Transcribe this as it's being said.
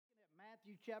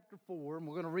Matthew chapter 4, and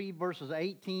we're going to read verses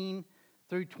 18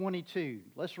 through 22.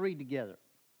 Let's read together.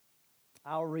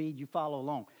 I'll read, you follow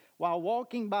along. While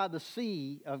walking by the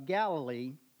Sea of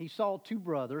Galilee, he saw two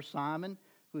brothers, Simon,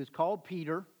 who is called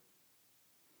Peter,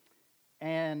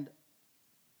 and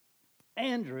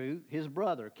Andrew, his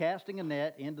brother, casting a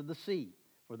net into the sea,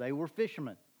 for they were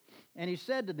fishermen. And he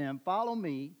said to them, "Follow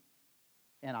me,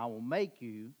 and I will make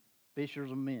you fishers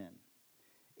of men."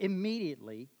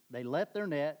 Immediately they left their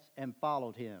nets and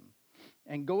followed him.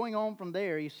 And going on from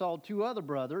there, he saw two other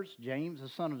brothers, James the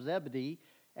son of Zebedee,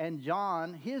 and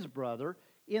John his brother,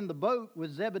 in the boat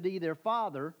with Zebedee their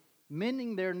father,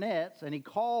 mending their nets, and he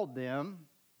called them.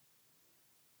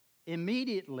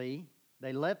 Immediately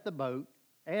they left the boat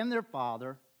and their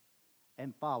father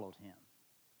and followed him.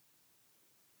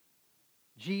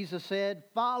 Jesus said,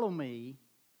 "Follow me,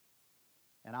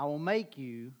 and I will make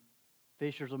you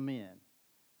fishers of men."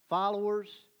 Followers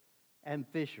and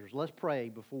fishers. Let's pray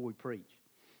before we preach.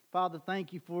 Father,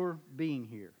 thank you for being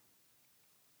here.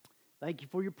 Thank you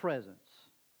for your presence.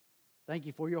 Thank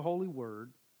you for your holy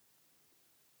word.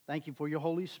 Thank you for your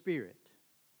Holy Spirit.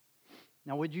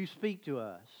 Now, would you speak to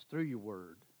us through your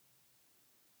word?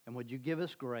 And would you give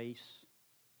us grace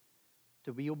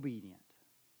to be obedient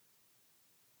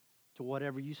to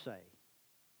whatever you say?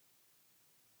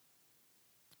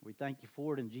 We thank you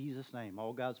for it in Jesus' name.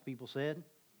 All God's people said,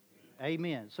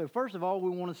 Amen. So first of all, we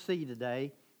want to see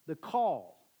today the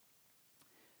call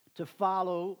to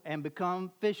follow and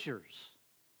become fishers.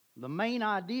 The main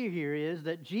idea here is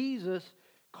that Jesus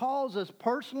calls us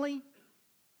personally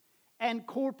and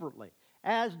corporately.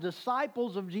 As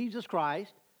disciples of Jesus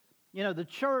Christ, the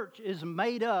church is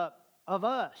made up of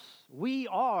us. We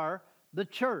are the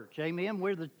church. Amen.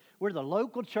 We're the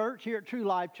local church here at True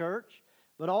Life Church,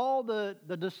 but all the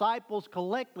disciples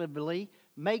collectively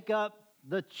make up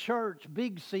the church,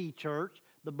 Big C Church,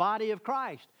 the body of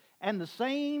Christ. And the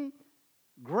same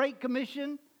Great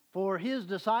Commission for his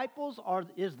disciples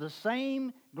is the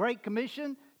same Great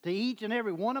Commission to each and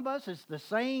every one of us. It's the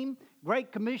same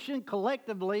Great Commission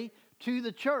collectively to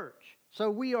the church. So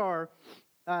we are,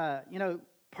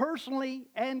 personally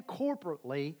and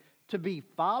corporately to be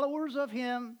followers of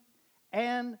him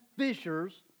and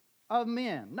fishers of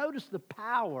men. Notice the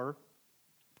power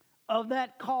of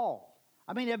that call.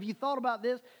 I mean, have you thought about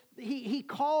this? He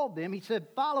called them. He said,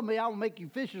 "Follow me, I will make you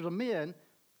fishers of men,"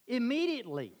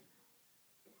 immediately.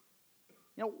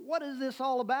 What is this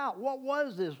all about? What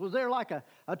was this? Was there like a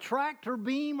tractor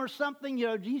beam or something?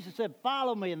 Jesus said,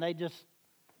 "Follow me," and they just,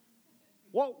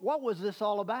 what was this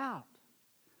all about?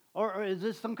 Or is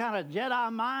this some kind of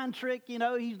Jedi mind trick?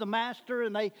 He's the master,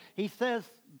 and he says,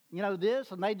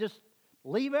 this, and they just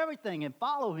leave everything and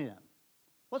follow him.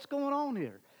 What's going on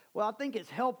here? Well, I think it's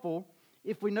helpful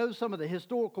if we know some of the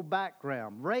historical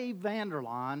background. Ray Vander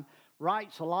Laan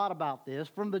writes a lot about this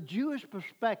from the Jewish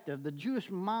perspective, the Jewish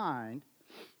mind.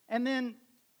 And then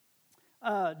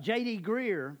J.D.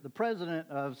 Greear, the president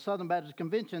of Southern Baptist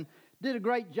Convention, did a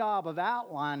great job of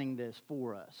outlining this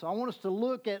for us. So I want us to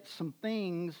look at some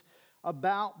things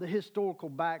about the historical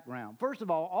background. First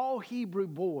of all Hebrew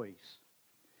boys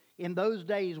in those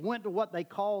days went to what they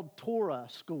called Torah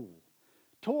school.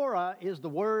 Torah is the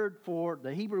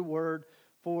Hebrew word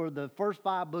for the first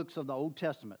 5 books of the Old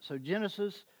Testament. So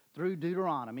Genesis through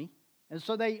Deuteronomy. And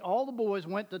so all the boys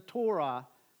went to Torah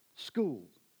school.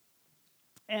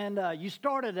 And you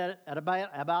started at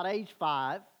about age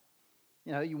 5.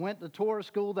 You went to Torah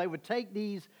school. They would take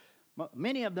these,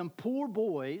 many of them poor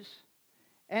boys,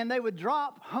 and they would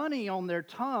drop honey on their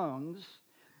tongues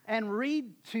and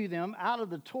read to them out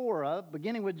of the Torah,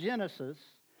 beginning with Genesis.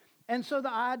 And so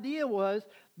the idea was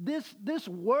this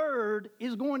word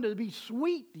is going to be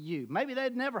sweet to you. Maybe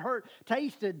they'd never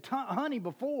tasted honey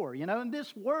before, and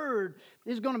this word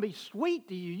is going to be sweet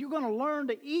to you. You're going to learn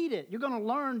to eat it. You're going to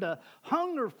learn to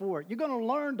hunger for it. You're going to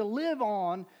learn to live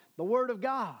on the Word of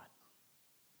God.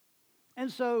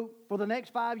 And so for the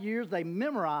next 5 years, they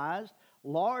memorized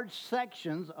large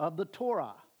sections of the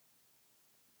Torah.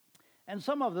 And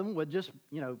some of them would just,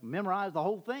 memorize the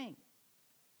whole thing.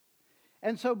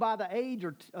 And so by the age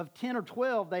of 10 or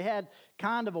 12, they had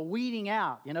kind of a weeding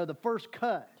out, the first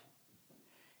cut.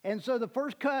 And so the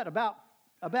first cut, about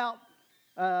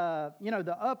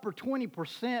the upper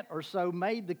 20% or so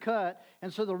made the cut.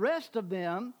 And so the rest of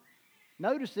them,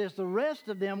 notice this, the rest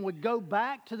of them would go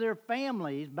back to their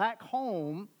families, back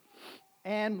home,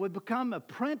 and would become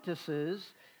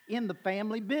apprentices in the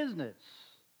family business,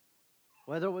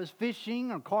 whether it was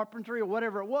fishing or carpentry or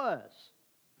whatever it was.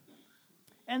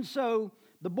 And so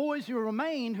the boys who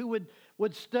remained, who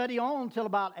would study on until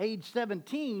about age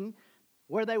 17,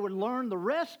 where they would learn the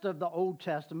rest of the Old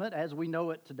Testament as we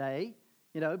know it today,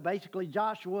 basically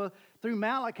Joshua through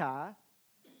Malachi.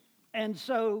 And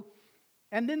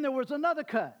then there was another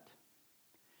cut.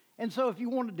 And so if you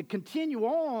wanted to continue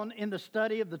on in the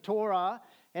study of the Torah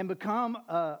and become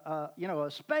a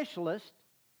specialist,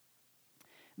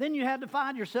 then you had to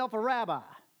find yourself a rabbi.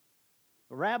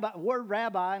 The word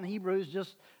rabbi in Hebrew is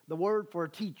just the word for a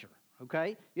teacher,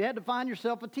 okay? You had to find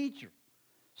yourself a teacher.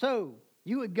 So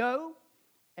you would go,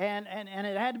 and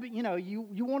it had to be,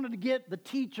 you wanted to get the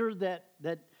teacher that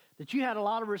you had a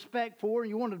lot of respect for and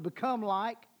you wanted to become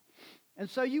like. And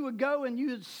so you would go and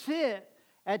you would sit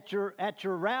at your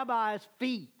rabbi's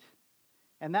feet,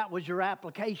 and that was your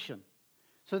application.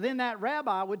 So then that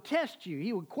rabbi would test you.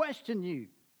 He would question you.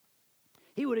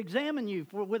 He would examine you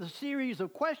with a series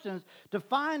of questions to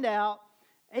find out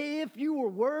if you were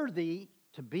worthy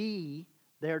to be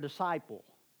their disciple.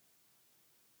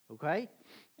 Okay?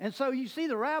 And so you see,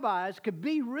 the rabbis could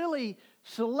be really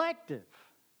selective.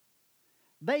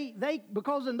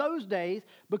 Because in those days,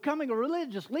 becoming a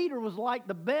religious leader was like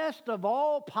the best of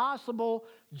all possible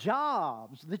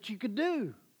jobs that you could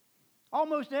do.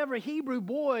 Almost every Hebrew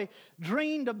boy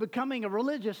dreamed of becoming a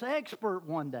religious expert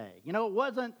one day. It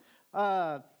wasn't,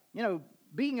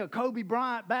 being a Kobe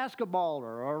Bryant basketballer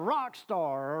or a rock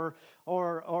star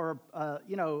or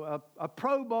a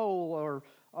Pro Bowl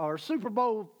or Super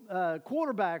Bowl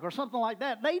quarterback or something like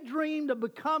that. They dreamed of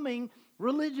becoming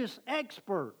religious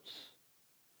experts,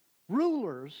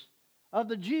 rulers of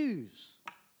the Jews.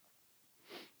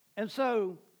 And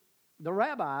so the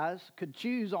rabbis could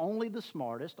choose only the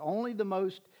smartest, only the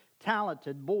most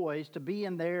talented boys to be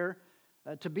in their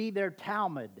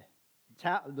Talmud.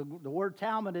 The word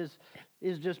Talmud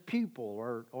is just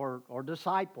pupil or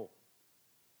disciple.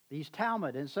 These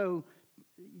Talmud. And so,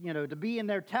 to be in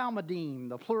their Talmudim,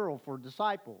 the plural for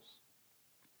disciples.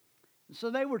 So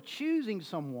they were choosing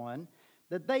someone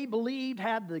that they believed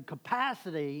had the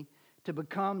capacity to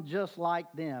become just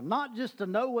like them. Not just to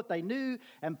know what they knew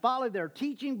and follow their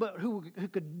teaching, but who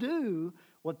could do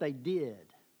what they did.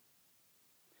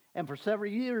 And for several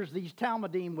years, these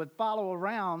Talmudim would follow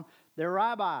around their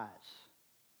rabbis.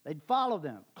 They'd follow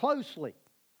them closely,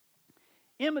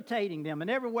 imitating them in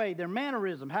every way, their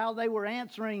mannerism, how they were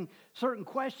answering certain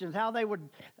questions, how they would,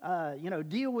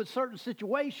 deal with certain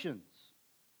situations.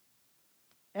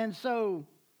 And so,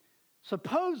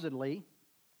 supposedly,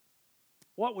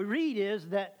 what we read is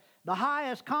that the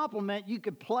highest compliment you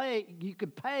could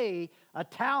pay a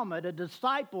Talmud, a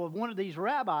disciple of one of these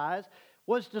rabbis,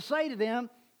 was to say to them,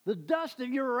 "The dust of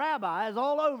your rabbi is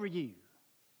all over you."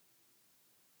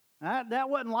 That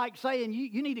wasn't like saying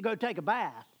you need to go take a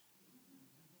bath.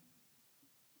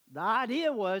 The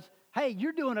idea was, hey,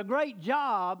 you're doing a great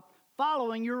job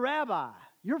following your rabbi.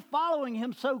 You're following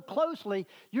him so closely.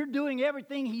 You're doing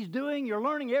everything he's doing. You're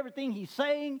learning everything he's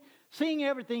saying, seeing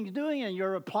everything he's doing, and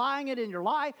you're applying it in your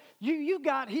life. You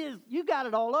got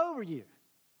it all over you.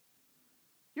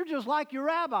 You're just like your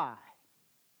rabbi.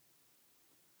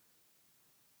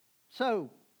 So,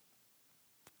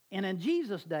 and in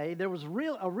Jesus' day, there was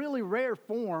a really rare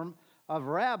form of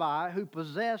rabbi who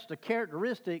possessed a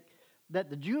characteristic that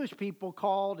the Jewish people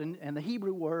called, and the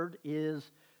Hebrew word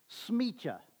is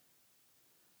smicha.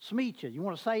 Smicha. You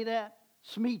want to say that?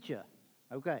 Smicha.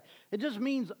 Okay. It just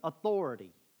means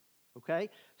authority. Okay.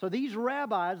 So these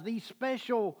rabbis, these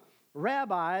special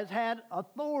rabbis, had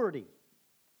authority.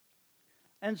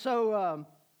 And so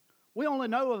we only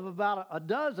know of about a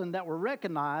dozen that were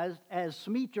recognized as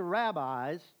Shemitah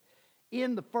rabbis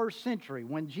in the first century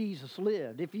when Jesus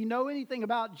lived. If you know anything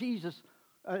about Jewish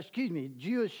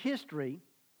history,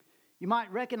 you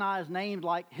might recognize names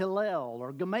like Hillel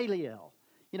or Gamaliel.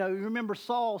 You remember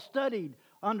Saul studied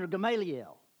under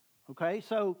Gamaliel. Okay,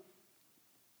 so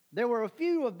there were a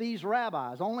few of these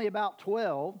rabbis, only about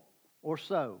 12 or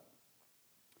so.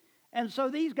 And so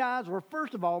these guys were,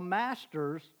 first of all,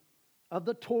 masters of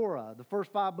the Torah, the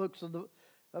first five books of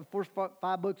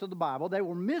the Bible. They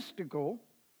were mystical,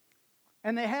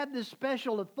 and they had this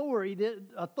special authority,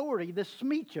 this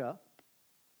Shemitah,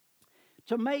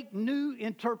 to make new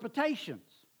interpretations.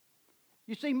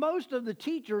 You see, most of the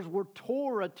teachers were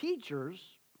Torah teachers.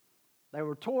 They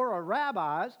were Torah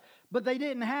rabbis, but they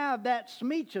didn't have that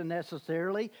Shemitah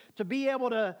necessarily to be able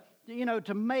to,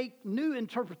 to make new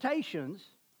interpretations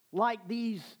like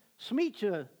these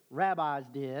Shemitah rabbis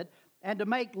did, and to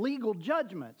make legal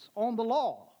judgments on the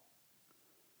law.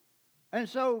 And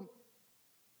so,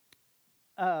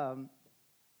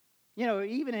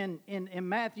 even in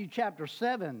Matthew chapter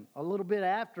 7, a little bit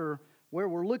after where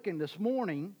we're looking this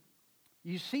morning,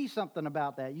 you see something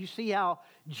about that. You see how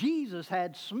Jesus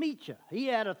had Shemitah. He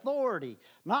had authority,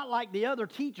 not like the other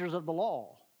teachers of the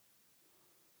law.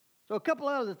 So a couple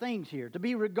other things here. To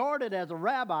be regarded as a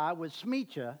rabbi with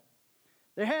smicha,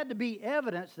 there had to be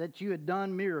evidence that you had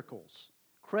done miracles.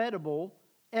 Credible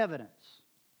evidence.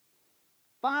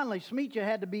 Finally, smicha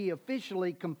had to be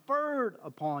officially conferred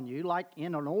upon you, like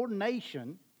in an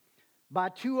ordination, by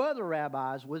two other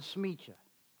rabbis with smicha.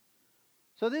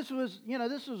 So this was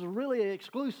a really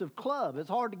exclusive club. It's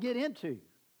hard to get into.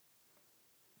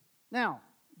 Now,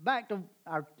 back to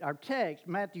our text,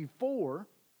 Matthew 4.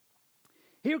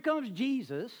 Here comes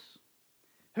Jesus,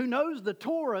 who knows the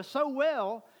Torah so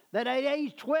well that at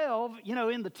age 12,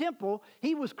 in the temple,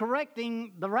 he was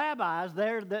correcting the rabbis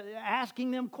there,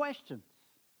 asking them questions.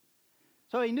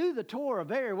 So he knew the Torah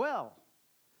very well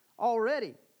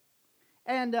already.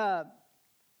 And,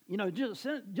 just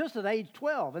at age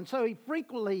 12. And so he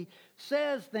frequently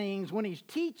says things when he's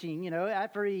teaching,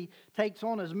 after he takes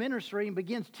on his ministry and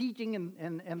begins teaching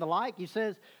and the like. He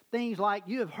says things like,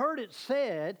 you have heard it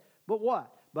said, but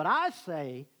what? But I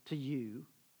say to you,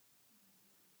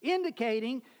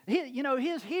 indicating,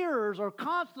 his hearers are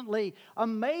constantly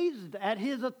amazed at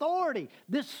his authority,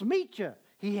 this smicha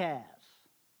he has.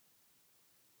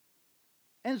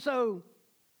 And so,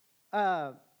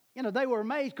 they were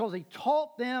amazed because he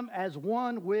taught them as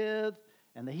one with,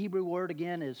 and the Hebrew word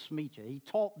again is smicha. He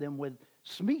taught them with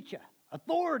smicha,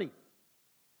 authority.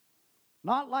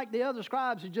 Not like the other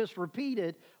scribes who just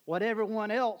repeated what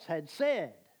everyone else had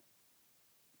said.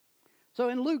 So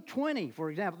in Luke 20, for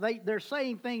example, they're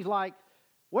saying things like,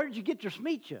 where did you get your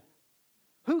smicha?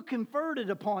 Who conferred it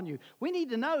upon you? We need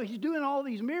to know he's doing all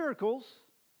these miracles.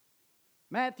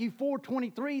 Matthew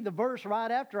 4:23, the verse right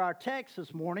after our text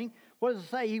this morning, what does it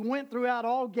say? He went throughout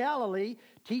all Galilee,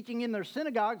 teaching in their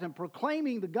synagogues and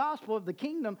proclaiming the gospel of the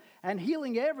kingdom and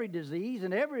healing every disease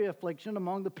and every affliction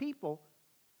among the people.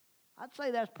 I'd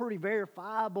say that's pretty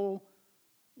verifiable,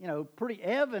 pretty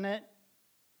evident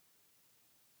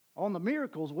on the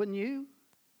miracles, wouldn't you?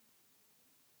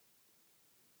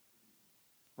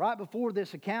 Right before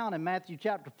this account in Matthew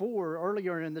chapter 4,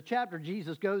 earlier in the chapter,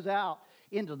 Jesus goes out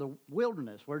into the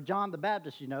wilderness where John the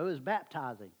Baptist, is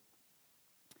baptizing.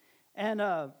 And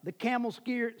the camel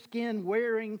skin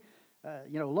wearing,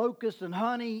 locust and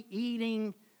honey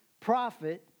eating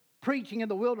prophet preaching in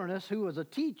the wilderness who was a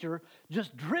teacher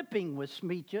just dripping with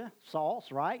smicha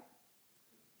sauce, right?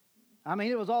 I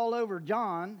mean, it was all over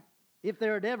John. If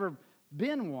there had ever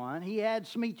been one, he had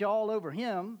smicha all over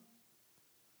him.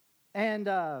 And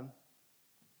so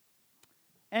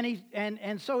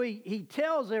he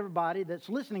tells everybody that's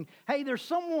listening, hey, there's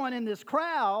someone in this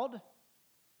crowd.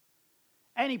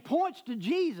 And he points to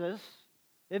Jesus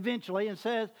eventually and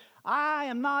says, I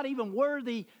am not even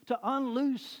worthy to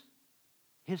unloose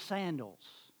his sandals.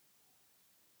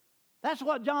 That's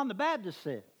what John the Baptist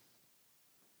says.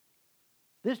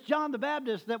 This John the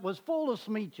Baptist that was full of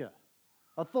smicha,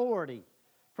 authority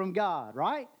from God,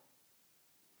 right?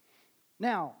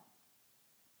 Now,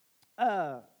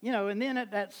 and then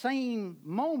at that same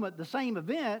moment, the same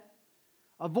event,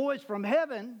 a voice from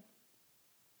heaven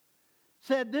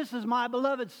said, this is my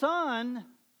beloved Son,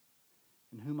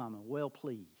 in whom I'm well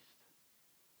pleased.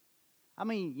 I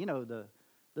mean, the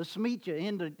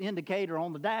smicha indicator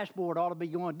on the dashboard ought to be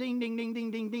going ding, ding, ding,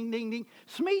 ding, ding, ding, ding, ding.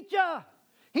 Smicha!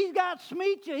 He's got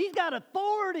smicha. He's got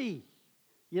authority,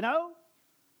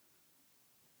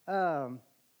 And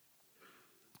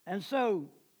so,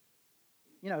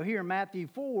 here in Matthew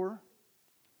 4,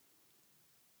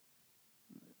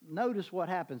 notice what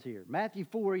happens here. Matthew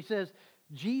 4, he says,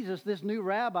 Jesus, this new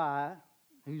rabbi,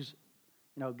 who's,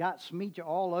 got smicha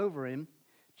all over him,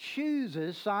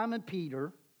 chooses Simon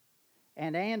Peter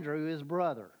and Andrew, his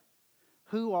brother,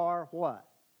 who are what?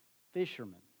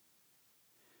 Fishermen.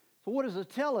 So what does it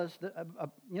tell us?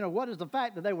 What does the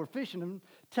fact that they were fishermen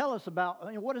tell us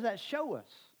about? What does that show us?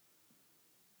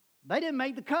 They didn't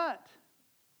make the cut.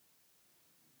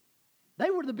 They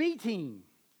were the B team.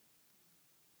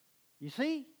 You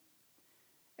see?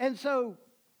 And so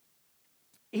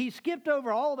he skipped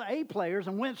over all the A players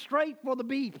and went straight for the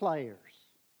B players.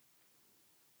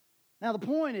 Now the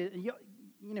point is,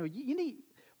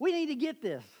 we need to get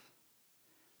this.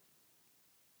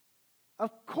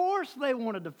 Of course they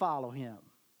wanted to follow him,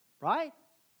 right?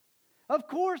 Of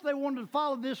course they wanted to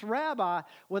follow this rabbi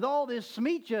with all this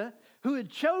smicha who had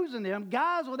chosen them,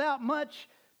 guys without much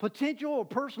potential or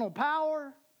personal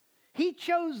power. He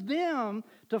chose them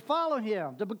to follow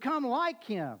him, to become like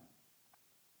him.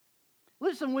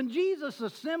 Listen, when Jesus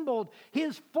assembled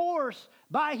his force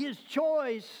by his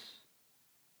choice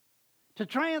to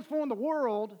transform the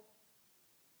world,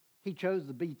 he chose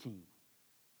the B team.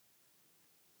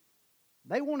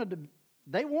 They wanted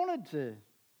to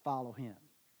follow him.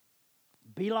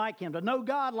 be like him, to know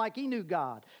God like he knew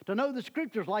God, to know the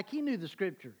Scriptures like he knew the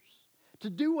Scriptures, to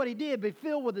do what he did, be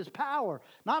filled with his power.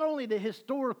 Not only the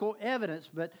historical evidence,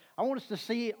 but I want us to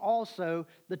see also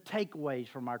the takeaways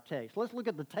from our text. Let's look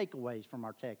at the takeaways from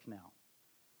our text now.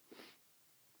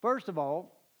 First of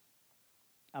all,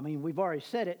 we've already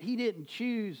said it, he didn't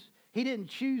choose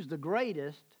the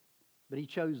greatest, but he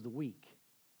chose the weak.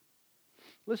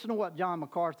 Listen to what John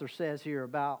MacArthur says here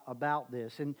about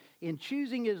this. In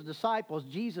choosing his disciples,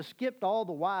 Jesus skipped all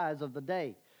the wise of the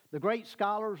day. The great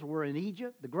scholars were in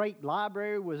Egypt. The great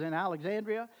library was in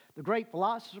Alexandria. The great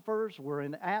philosophers were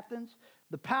in Athens.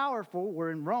 The powerful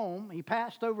were in Rome. He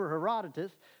passed over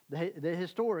Herodotus, the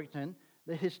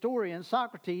historian,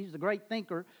 Socrates, the great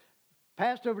thinker,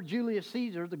 passed over Julius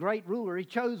Caesar, the great ruler. He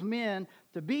chose men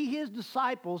to be his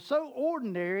disciples so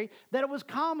ordinary that it was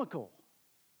comical.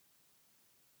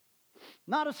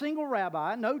 Not a single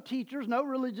rabbi, no teachers, no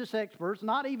religious experts,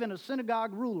 not even a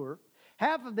synagogue ruler.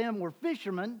 Half of them were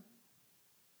fishermen.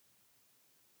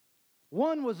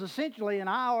 One was essentially an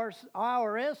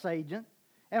IRS agent,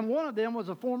 and one of them was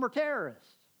a former terrorist.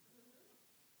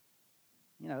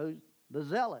 The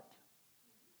zealot.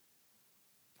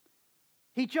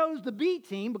 He chose the B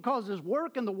team because his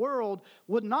work in the world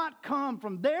would not come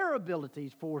from their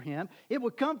abilities for him. It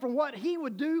would come from what he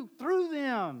would do through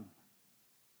them.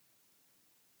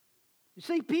 You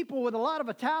see, people with a lot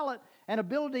of talent and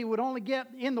ability would only get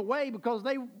in the way because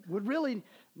they would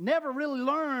never really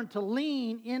learn to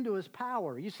lean into his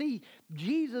power. You see,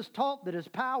 Jesus taught that his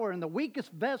power in the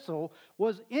weakest vessel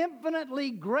was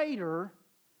infinitely greater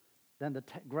than the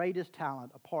greatest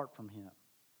talent apart from him.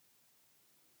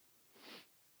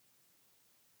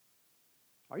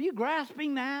 Are you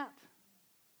grasping that?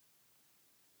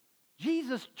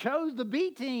 Jesus chose the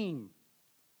B team.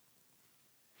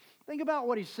 Think about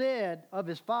what he said of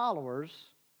his followers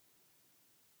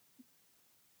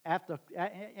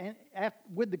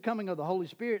with the coming of the Holy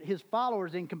Spirit, his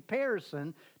followers in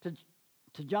comparison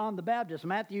to John the Baptist.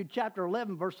 Matthew chapter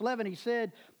 11, verse 11, he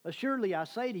said, "Assuredly I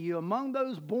say to you, among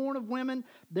those born of women,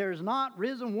 there is not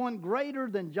risen one greater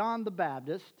than John the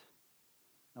Baptist."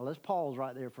 Now let's pause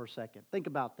right there for a second. Think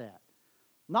about that.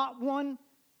 Not one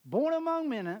born among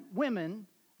women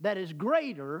that is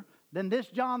greater than this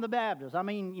John the Baptist.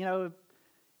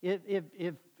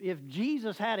 If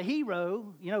Jesus had a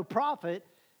hero, prophet,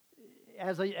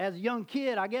 as a young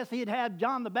kid, I guess he'd had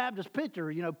John the Baptist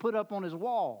picture, put up on his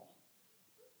wall.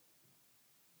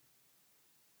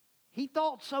 He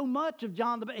thought so much of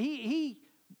John the Baptist.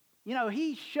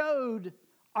 He showed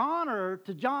honor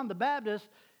to John the Baptist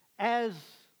as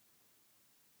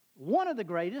one of the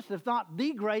greatest, if not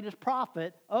the greatest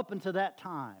prophet up until that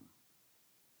time.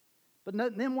 But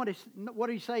then what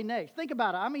do you say next? Think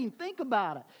about it. Think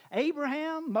about it.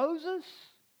 Abraham, Moses,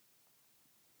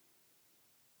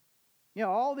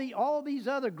 all these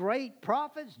other great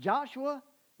prophets, Joshua,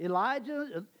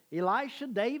 Elijah, Elisha,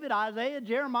 David, Isaiah,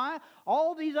 Jeremiah,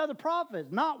 all these other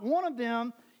prophets, not one of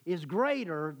them is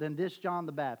greater than this John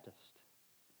the Baptist.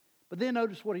 But then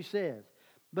notice what he says.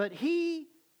 But he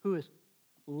who is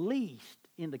least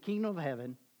in the kingdom of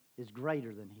heaven is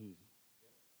greater than he.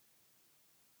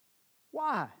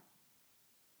 Why?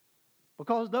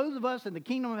 Because those of us in the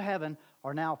kingdom of heaven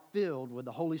are now filled with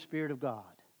the Holy Spirit of God.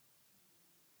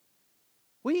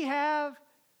 We have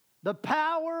the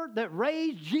power that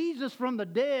raised Jesus from the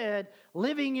dead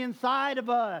living inside of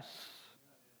us.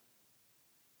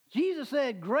 Jesus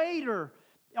said, greater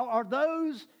are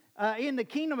those in the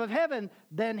kingdom of heaven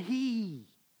than he.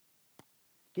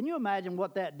 Can you imagine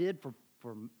what that did for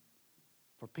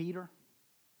Peter?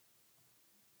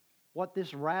 What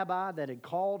this rabbi that had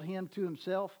called him to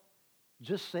himself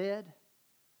just said?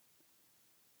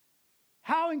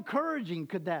 How encouraging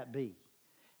could that be?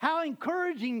 How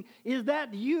encouraging is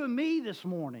that to you and me this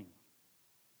morning?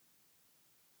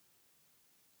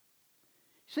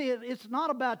 See, it's not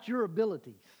about your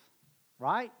abilities,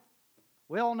 right?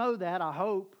 We all know that, I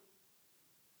hope.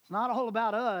 It's not all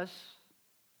about us.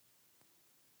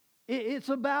 It's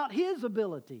about his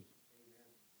ability.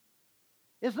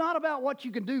 It's not about what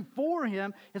you can do for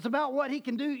him. It's about what he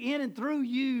can do in and through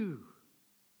you.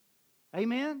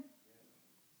 Amen?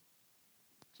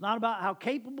 It's not about how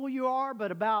capable you are,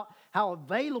 but about how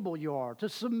available you are to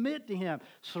submit to him,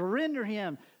 surrender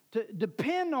him, to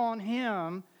depend on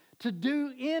him to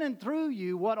do in and through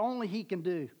you what only he can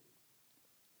do.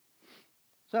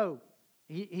 So,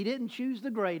 he didn't choose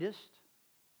the greatest,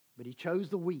 but he chose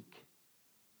the weak.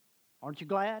 Aren't you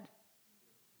glad?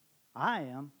 I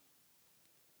am.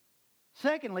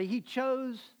 Secondly, he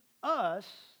chose us,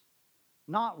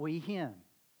 not we him.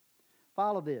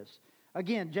 Follow this.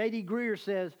 Again, J.D. Greear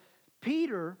says,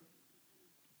 Peter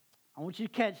I want you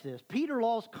to catch this. Peter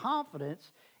lost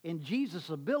confidence in Jesus'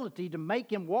 ability to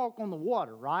make him walk on the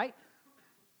water, right?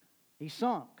 He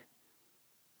sunk.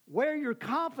 Where your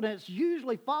confidence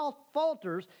usually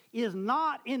falters is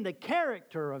not in the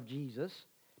character of Jesus.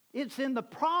 It's in the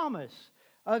promise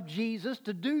of Jesus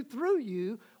to do through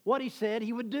you what he said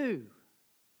he would do.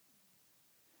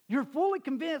 You're fully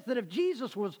convinced that if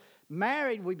Jesus was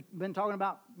married, we've been talking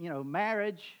about,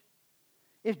 marriage.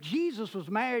 If Jesus was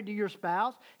married to your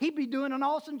spouse, he'd be doing an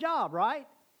awesome job, right?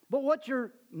 But what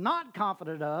you're not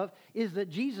confident of is that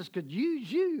Jesus could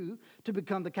use you to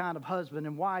become the kind of husband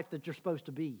and wife that you're supposed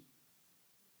to be.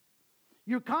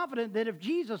 You're confident that if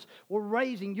Jesus were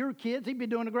raising your kids, he'd be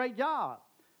doing a great job.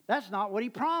 That's not what he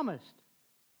promised.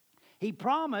 He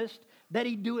promised that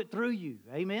he'd do it through you.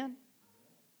 Amen?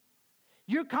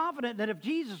 You're confident that if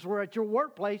Jesus were at your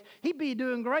workplace, he'd be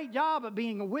doing a great job at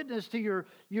being a witness to your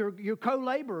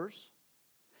co-laborers.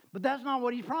 But that's not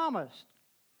what he promised.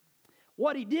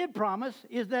 What he did promise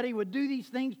is that he would do these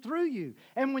things through you.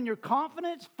 And when your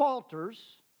confidence falters,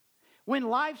 when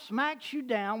life smacks you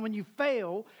down, when you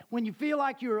fail, when you feel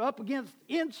like you're up against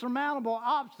insurmountable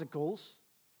obstacles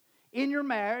in your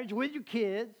marriage, with your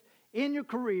kids, in your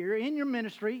career, in your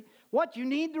ministry, what you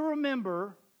need to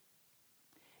remember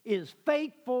is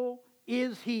faithful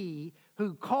is he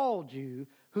who called you,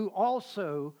 who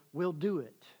also will do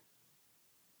it.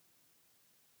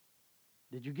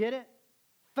 Did you get it?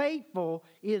 Faithful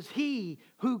is he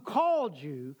who called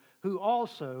you, who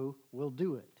also will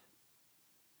do it.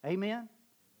 Amen?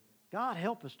 God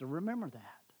help us to remember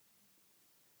that.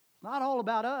 It's not all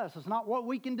about us. It's not what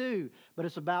we can do. But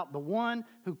it's about the one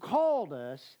who called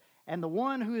us and the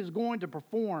one who is going to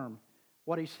perform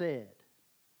what he said.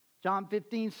 John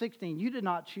 15:16, you did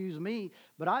not choose me,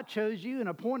 but I chose you and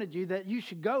appointed you that you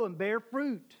should go and bear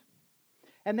fruit,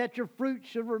 and that your fruit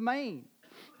should remain,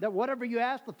 that whatever you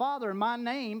ask the Father in my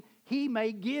name, he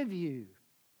may give you.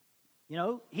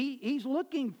 He's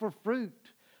looking for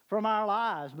fruit from our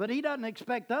lives, but he doesn't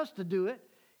expect us to do it.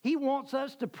 He wants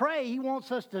us to pray. He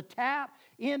wants us to tap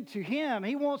into him.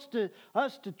 He wants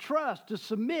us to trust, to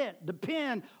submit,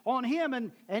 depend on him,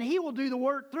 and he will do the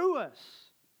work through us.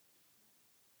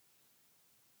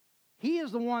 He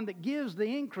is the one that gives the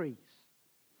increase.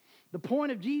 The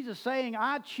point of Jesus saying,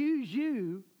 I choose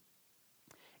you,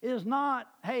 is not,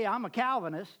 hey, I'm a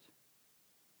Calvinist.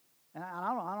 And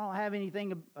I don't have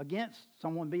anything against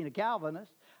someone being a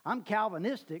Calvinist. I'm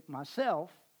Calvinistic myself.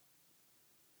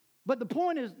 But the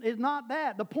point is not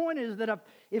that. The point is that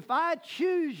if I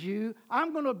choose you,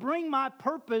 I'm going to bring my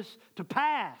purpose to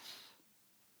pass.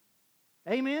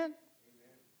 Amen?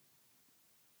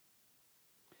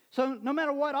 So no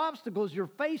matter what obstacles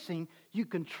you're facing, you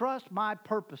can trust my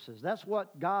purposes. That's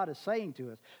what God is saying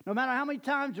to us. No matter how many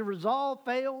times your resolve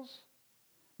fails,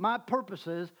 my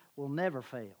purposes will never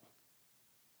fail.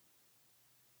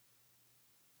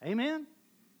 Amen?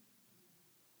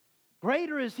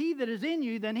 Greater is he that is in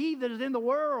you than he that is in the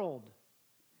world.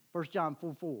 1 John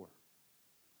 4:4.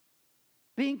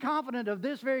 Being confident of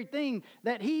this very thing,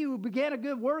 that he who began a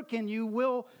good work in you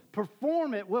will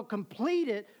perform it, will complete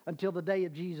it until the day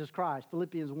of Jesus Christ.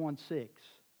 Philippians 1:6.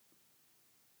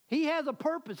 He has a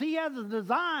purpose. He has a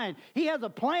design. He has a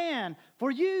plan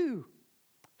for you,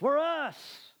 for us.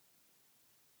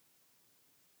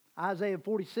 Isaiah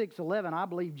 46:11, I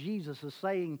believe Jesus is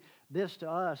saying this to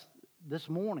us this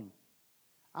morning.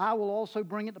 I will also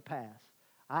bring it to pass.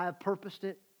 I have purposed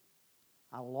it.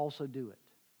 I will also do it.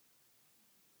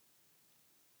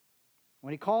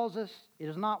 When he calls us, it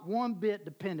is not one bit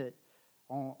dependent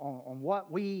on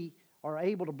what we are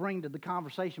able to bring to the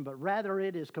conversation, but rather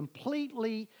it is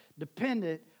completely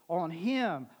dependent on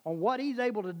him, on what he's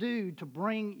able to do to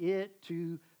bring it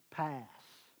to pass.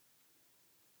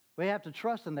 We have to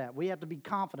trust in that. We have to be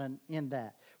confident in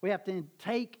that. We have to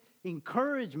take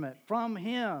encouragement from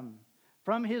him,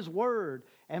 from his word,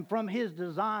 and from his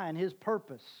design, his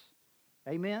purpose.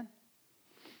 Amen?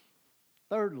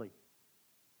 Thirdly,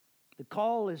 the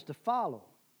call is to follow.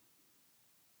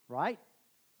 Right?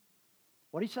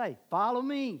 What do you say? Follow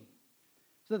me.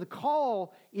 So the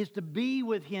call is to be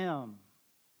with him.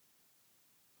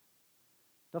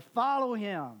 To follow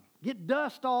him. Get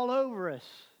dust all over us.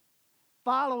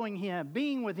 Following him,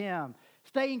 being with him,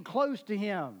 staying close to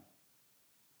him.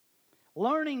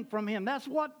 Learning from him. That's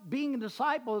what being a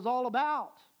disciple is all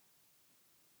about.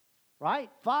 Right?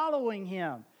 Following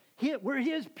him. We're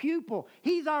his pupil.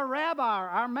 He's our rabbi,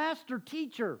 our master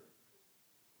teacher.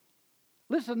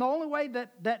 Listen, the only way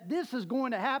that this is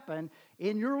going to happen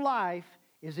in your life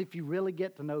is if you really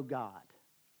get to know God.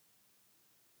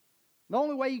 The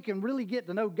only way you can really get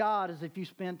to know God is if you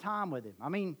spend time with him. I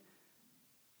mean,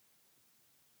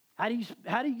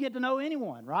 How do you get to know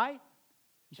anyone, right?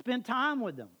 You spend time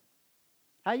with them.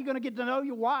 How are you going to get to know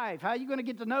your wife? How are you going to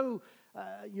get to know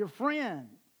your friend?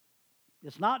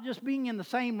 It's not just being in the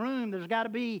same room. There's got to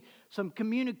be some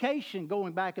communication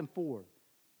going back and forth.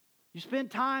 You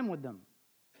spend time with them.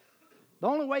 The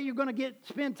only way you're going to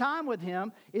spend time with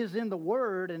Him is in the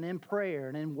Word and in prayer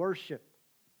and in worship.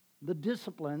 The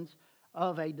disciplines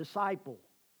of a disciple.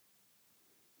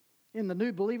 In the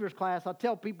new believers class, I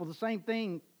tell people the same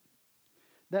thing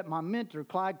that my mentor,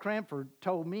 Clyde Cranford,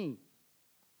 told me.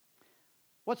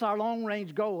 What's our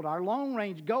long-range goal? Our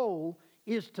long-range goal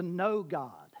is to know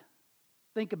God.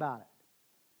 Think about it.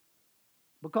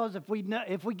 Because if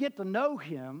we get to know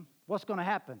Him, what's going to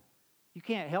happen? You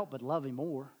can't help but love Him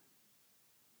more.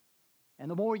 And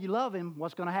the more you love Him,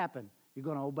 what's going to happen? You're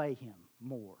going to obey Him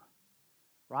more.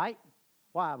 Right?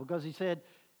 Why? Because He said,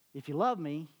 if you love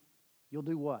me, you'll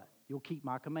do what? You'll keep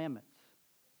my commandments.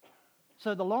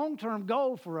 So the long-term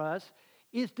goal for us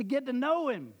is to get to know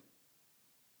Him.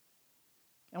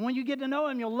 And when you get to know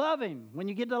Him, you'll love Him. When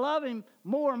you get to love Him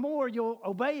more and more, you'll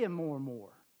obey Him more and more.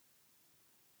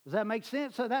 Does that make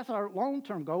sense? So that's our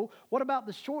long-term goal. What about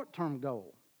the short-term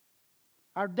goal?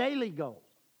 Our daily goal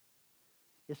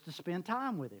is to spend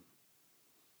time with Him.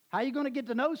 How are you going to get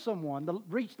to know someone to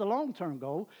reach the long-term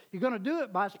goal? You're going to do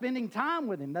it by spending time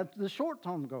with Him. That's the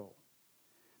short-term goal.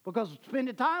 Because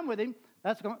spending time with Him,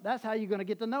 that's how you're going to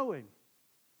get to know Him.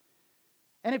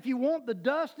 And if you want the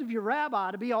dust of your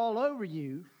rabbi to be all over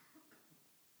you,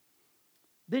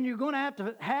 then you're going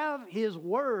to have His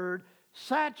Word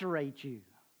saturate you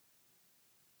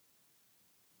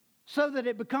so that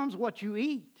it becomes what you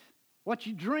eat, what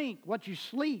you drink, what you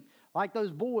sleep, like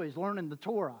those boys learning the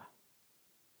Torah.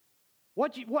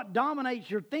 What dominates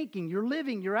your thinking, your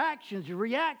living, your actions, your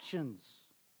reactions.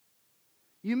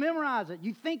 You memorize it,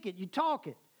 you think it, you talk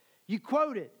it, you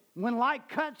quote it. When light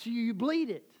cuts you, you bleed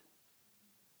it.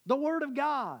 The Word of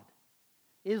God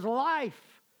is life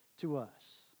to us.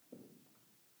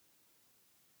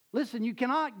 Listen, you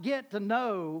cannot get to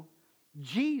know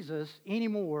Jesus any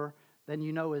more than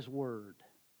you know His Word.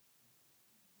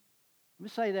 Let me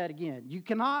say that again. You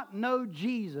cannot know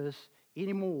Jesus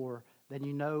any more than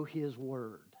you know His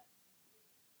Word.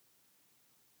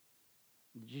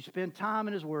 You spend time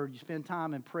in His Word. You spend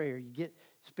time in prayer. You get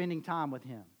spending time with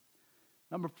Him.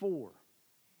 Number 4,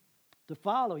 to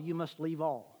follow, you must leave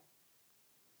all.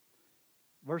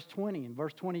 Verse 20 and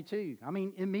verse 22. I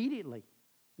mean, immediately.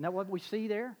 Isn't that what we see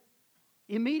there?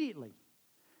 Immediately.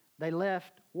 They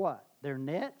left what? Their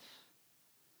nets.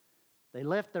 They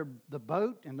left the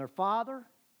boat and their father.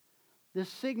 This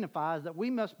signifies that we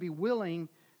must be willing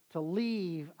to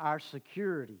leave our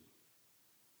security.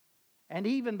 And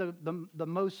even the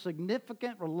most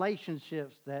significant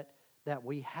relationships that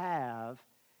we have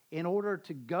in order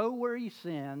to go where He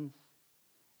sends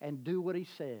and do what He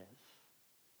says.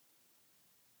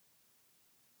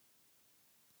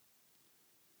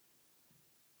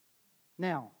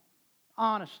 Now,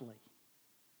 honestly,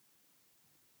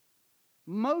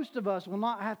 most of us will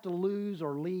not have to lose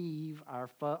or leave our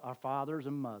fathers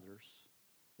and mothers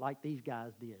like these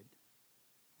guys did.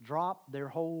 Drop their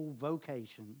whole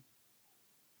vocation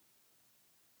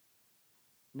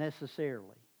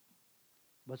necessarily.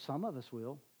 But some of us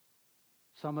will.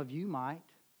 Some of you might.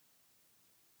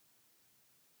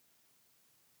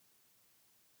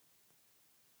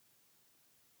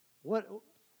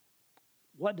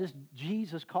 What does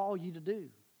Jesus call you to do?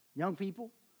 Young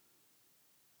people?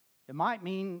 It might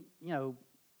mean,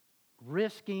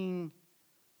 risking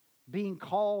being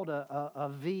called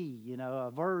a V,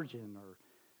 a virgin, or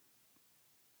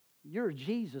you're a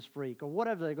Jesus freak, or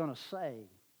whatever they're going to say.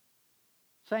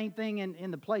 Same thing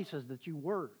in the places that you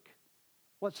work.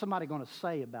 What's somebody going to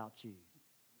say about you?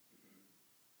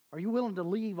 Are you willing to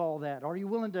leave all that? Are you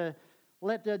willing to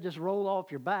let that just roll off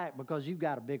your back because you've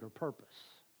got a bigger purpose?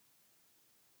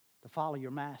 To follow your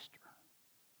master.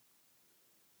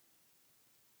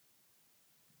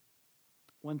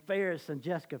 When Ferris and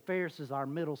Jessica, Ferris is our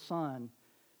middle son,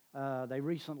 they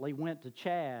recently went to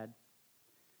Chad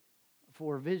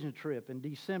for a vision trip in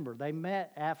December. They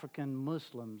met African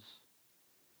Muslims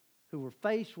who were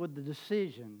faced with the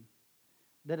decision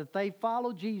that if they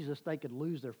followed Jesus, they could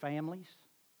lose their families,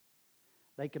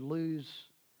 they could lose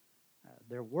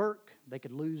their work, they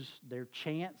could lose their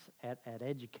chance at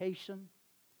education,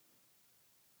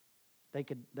 they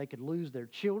could lose their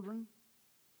children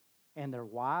and their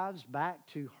wives back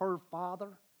to her father,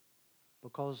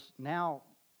 because now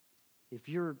if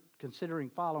you're considering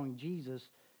following Jesus,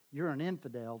 you're an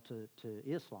infidel to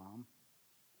Islam,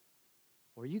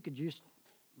 or you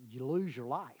lose your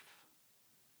life.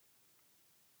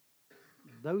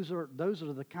 those are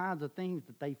the kinds of things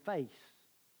that they face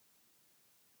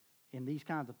in these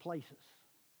kinds of places.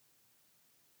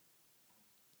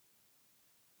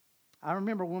 I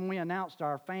remember when we announced to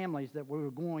our families that we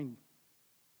were going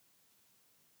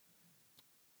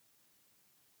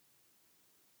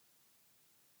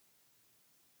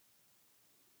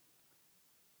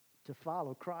to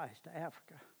follow Christ to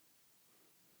Africa.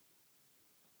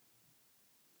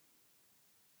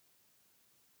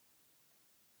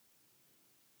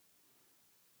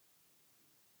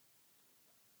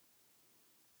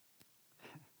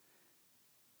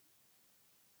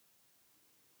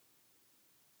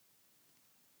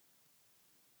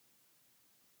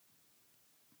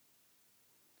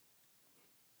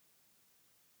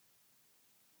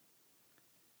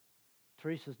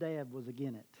 Teresa's dad was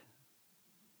against it.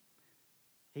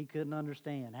 He couldn't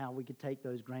understand how we could take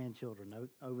those grandchildren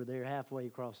over there halfway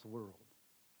across the world.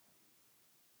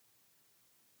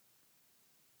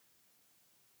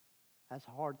 That's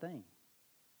a hard thing.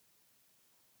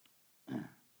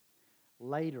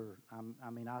 Later,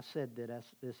 I said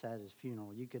this at his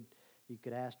funeral. You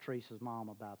could ask Teresa's mom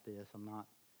about this. I'm not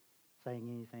saying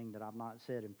anything that I've not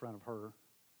said in front of her.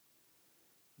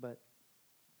 But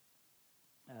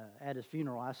at his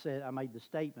funeral, I made the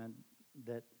statement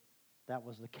that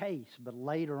was the case. But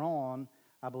later on,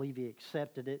 I believe he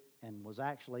accepted it and was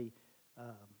actually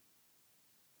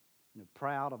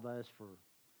proud of us for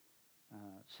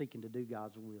seeking to do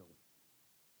God's will.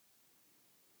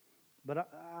 But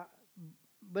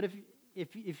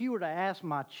if you were to ask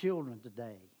my children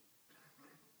today,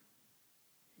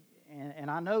 and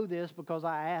I know this because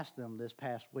I asked them this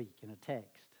past week in a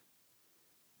text,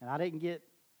 and I didn't get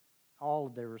all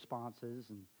of their responses,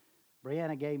 and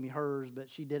Brianna gave me hers, but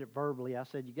she did it verbally. I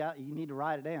said, you need to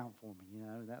write it down for me,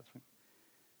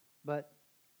 But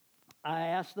I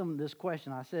asked them this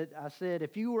question. I said,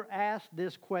 if you were asked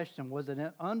this question, was it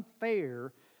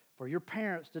unfair for your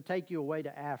parents to take you away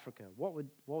to Africa? What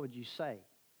would you say?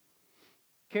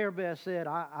 Carabeth said,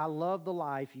 I love the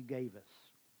life you gave us.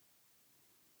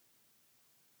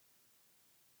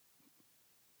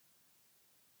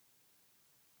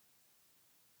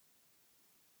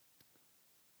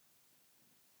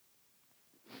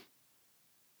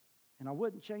 And I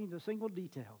wouldn't change a single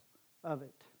detail of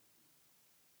it.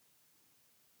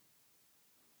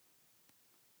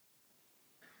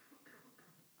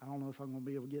 I don't know if I'm going to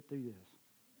be able to get through this.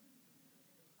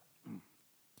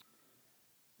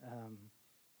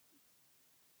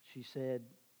 She said,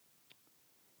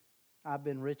 I've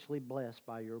been richly blessed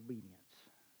by your obedience.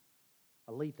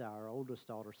 Aletha, our oldest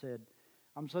daughter, said,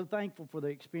 I'm so thankful for the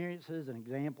experiences and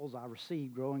examples I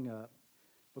received growing up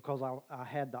because I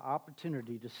had the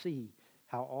opportunity to see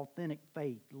how authentic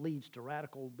faith leads to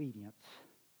radical obedience.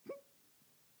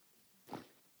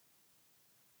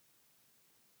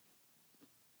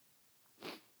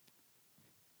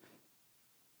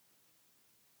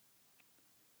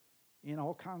 In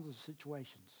all kinds of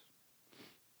situations.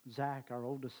 Zach, our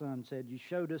oldest son, said, you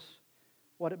showed us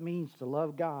what it means to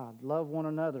love God, love one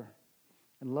another,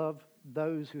 and love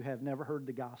those who have never heard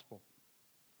the gospel.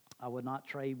 I would not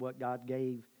trade what God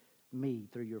gave me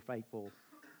through your faithful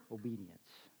obedience.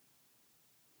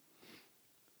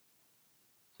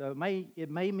 So it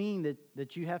may mean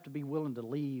that you have to be willing to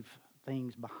leave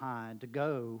things behind to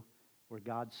go where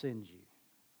God sends you.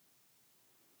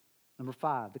 Number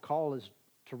 5, the call is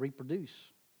to reproduce.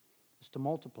 It's to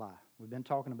multiply. We've been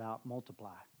talking about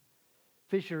multiply.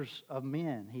 Fishers of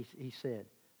men, he said,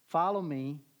 follow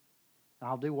me, and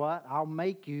I'll do what? I'll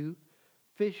make you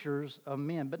fishers of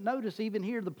men. But notice even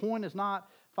here the point is not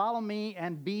follow me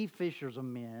and be fishers of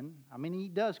men. I mean, he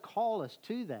does call us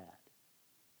to that.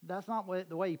 That's not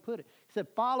the way he put it. He said,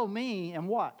 follow me and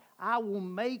what? I will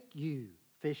make you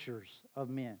fishers of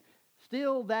men.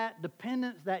 Still that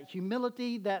dependence, that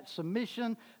humility, that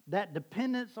submission, that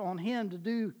dependence on him to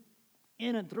do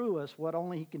in and through us what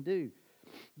only he can do.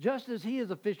 Just as he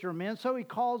is a fisher of men, so he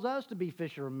calls us to be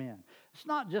fisher of men. It's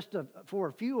not just for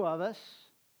a few of us.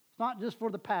 It's not just for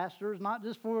the pastors, not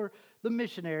just for the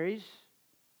missionaries.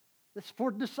 It's for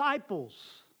disciples.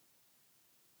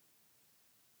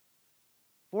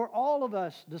 For all of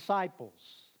us disciples.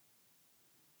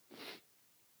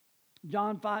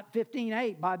 John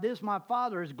 15:8, by this my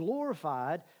Father is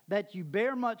glorified, that you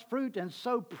bear much fruit and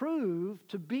so prove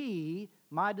to be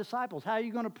my disciples. How are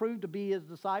you going to prove to be his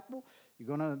disciple?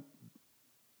 You're going to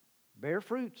bear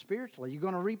fruit spiritually. You're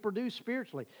going to reproduce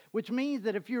spiritually, which means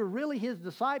that if you're really his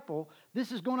disciple,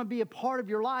 this is going to be a part of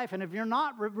your life. And if you're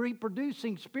not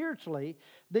reproducing spiritually,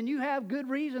 then you have good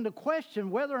reason to question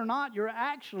whether or not you're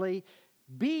actually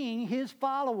being his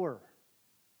follower.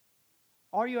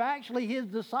 Are you actually his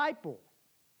disciple?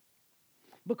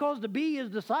 Because to be his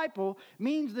disciple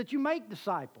means that you make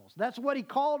disciples. That's what he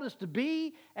called us to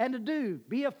be and to do.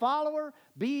 Be a follower,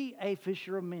 be a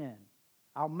fisher of men.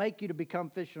 I'll make you to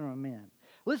become fisher of men.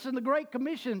 Listen, the Great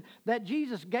Commission that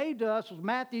Jesus gave to us was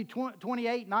Matthew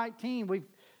 28:19.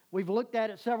 We've looked at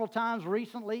it several times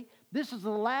recently. This is the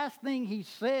last thing he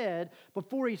said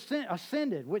before he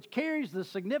ascended, which carries the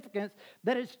significance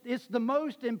that it's the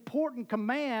most important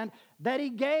command that he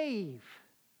gave.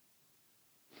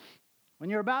 When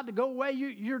you're about to go away,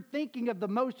 you're thinking of the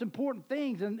most important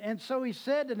things. And so he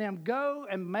said to them, go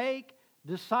and make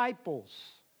disciples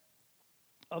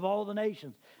of all the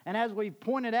nations. And as we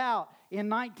pointed out in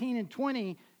 19 and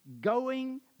 20,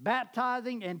 going,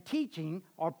 baptizing, and teaching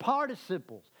are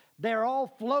participles. They're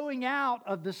all flowing out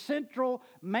of the central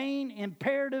main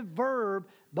imperative verb.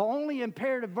 The only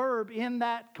imperative verb in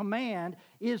that command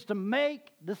is to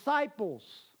make disciples.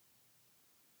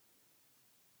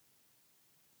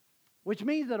 Which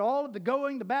means that all of the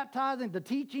going, the baptizing, the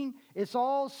teaching, it's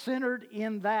all centered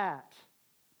in that.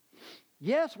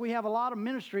 Yes, we have a lot of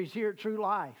ministries here at True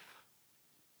Life.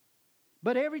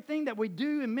 But everything that we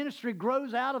do in ministry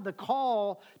grows out of the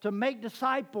call to make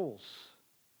disciples.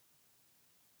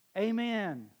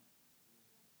 Amen.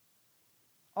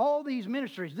 All these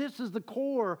ministries, this is the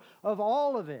core of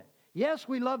all of it. Yes,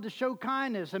 we love to show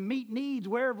kindness and meet needs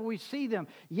wherever we see them.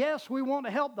 Yes, we want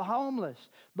to help the homeless,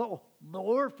 the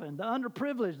orphan, the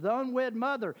underprivileged, the unwed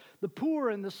mother, the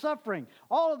poor and the suffering,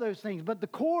 all of those things. But the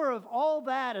core of all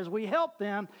that as we help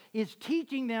them is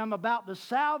teaching them about the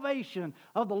salvation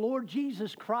of the Lord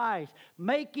Jesus Christ,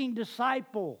 making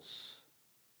disciples.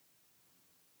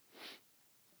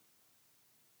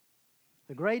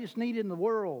 The greatest need in the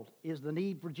world is the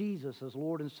need for Jesus as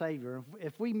Lord and Savior.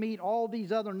 If we meet all these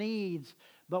other needs,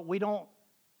 but we don't,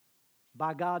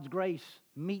 by God's grace,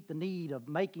 meet the need of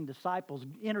making disciples,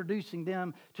 introducing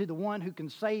them to the one who can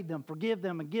save them, forgive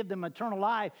them, and give them eternal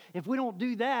life, if we don't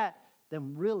do that,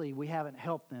 then really we haven't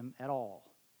helped them at all.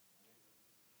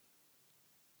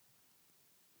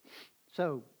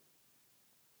 So,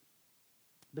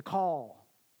 the call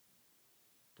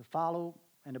to follow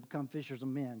and to become fishers of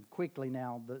men. Quickly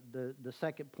now, the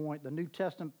second point, the New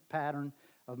Testament pattern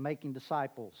of making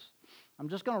disciples. I'm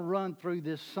just going to run through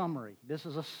this summary. This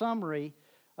is a summary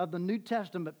of the New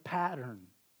Testament pattern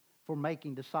for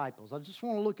making disciples. I just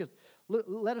want to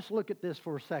let us look at this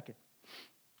for a second.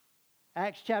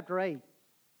 Acts chapter 8.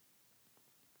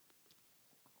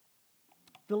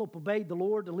 Philip obeyed the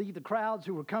Lord to lead the crowds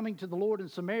who were coming to the Lord in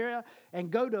Samaria and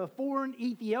go to a foreign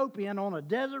Ethiopian on a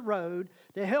desert road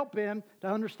to help him to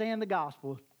understand the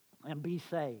gospel and be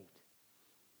saved.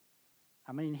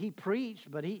 I mean, he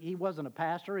preached, but he wasn't a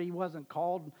pastor. He wasn't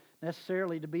called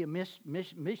necessarily to be a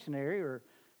missionary, or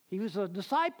he was a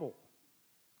disciple.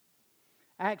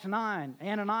 Acts 9,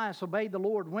 Ananias obeyed the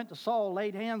Lord, went to Saul,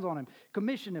 laid hands on him,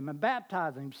 commissioned him, and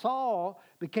baptized him. Saul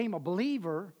became a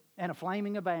believer and a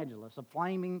flaming evangelist, a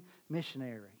flaming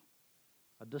missionary,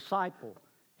 a disciple,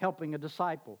 helping a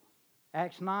disciple.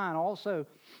 Acts 9 also,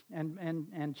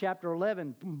 and chapter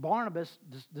 11, Barnabas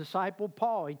discipled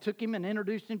Paul. He took him and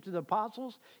introduced him to the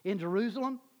apostles in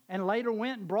Jerusalem, and later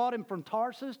went and brought him from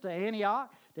Tarsus to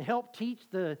Antioch to help teach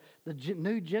the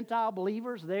new Gentile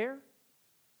believers there.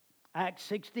 Acts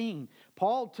 16,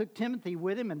 Paul took Timothy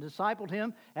with him and discipled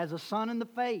him as a son in the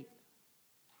faith.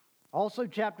 Also,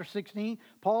 chapter 16,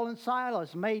 Paul and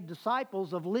Silas made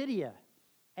disciples of Lydia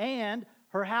and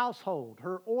her household,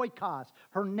 her oikos,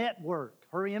 her network,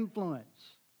 her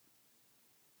influence.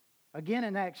 Again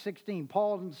in Acts 16,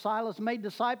 Paul and Silas made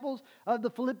disciples of the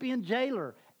Philippian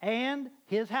jailer and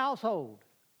his household.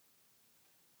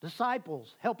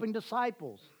 Disciples, helping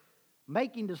disciples,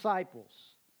 making disciples.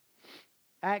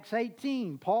 Acts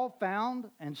 18, Paul found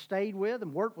and stayed with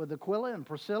and worked with Aquila and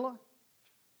Priscilla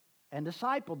and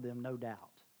discipled them, no doubt.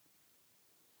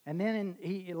 And then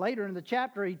later in the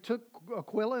chapter, he took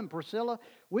Aquila and Priscilla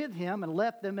with him and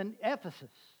left them in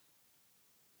Ephesus.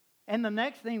 And the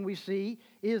next thing we see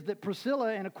is that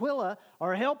Priscilla and Aquila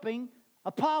are helping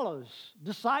Apollos,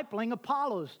 discipling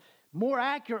Apollos more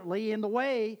accurately in the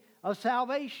way of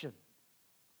salvation.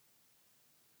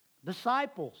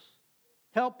 Disciples,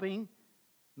 helping,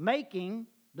 making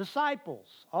disciples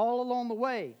all along the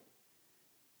way.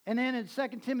 And then in 2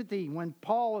 Timothy, when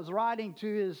Paul is writing to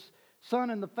his son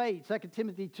in the faith, 2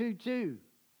 Timothy 2:2,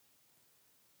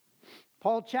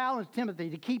 Paul challenged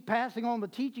Timothy to keep passing on the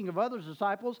teaching of others'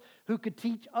 disciples who could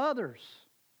teach others.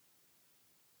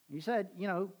 He said,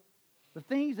 the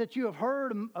things that you have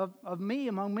heard of me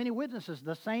among many witnesses,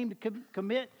 the same to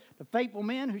commit to faithful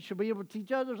men who shall be able to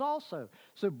teach others also.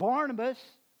 So Barnabas,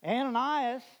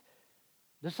 Ananias,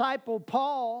 discipled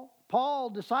Paul.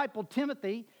 Paul discipled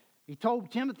Timothy. He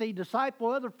told Timothy, disciple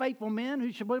other faithful men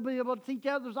who should be able to teach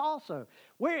others also.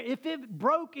 Where, if it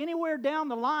broke anywhere down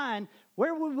the line,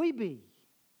 where would we be?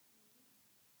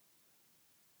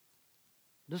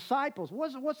 Disciples.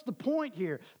 What's the point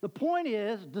here? The point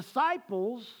is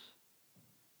disciples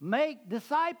make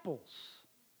disciples.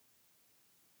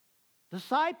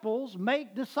 Disciples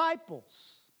make disciples.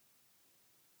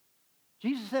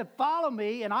 Jesus said, follow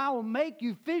me and I will make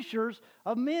you fishers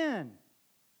of men.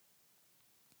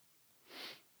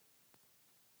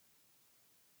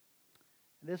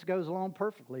 This goes along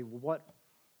perfectly with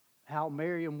how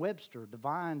Merriam-Webster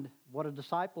defined what a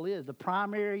disciple is. The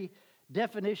primary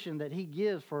definition that he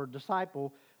gives for a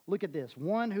disciple, look at this.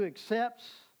 One who accepts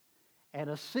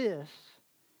and assists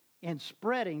in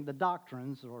spreading the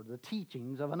doctrines or the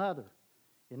teachings of another.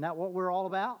 Isn't that what we're all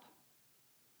about?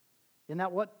 Isn't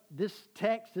that what this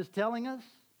text is telling us?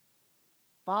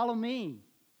 Follow me.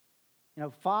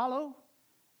 Follow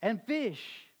and fish.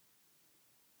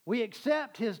 We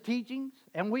accept his teachings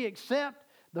and we accept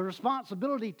the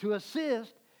responsibility to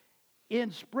assist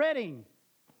in spreading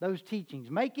those teachings,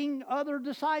 making other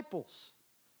disciples.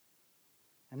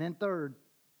 And then third,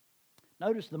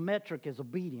 notice the metric is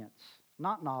obedience,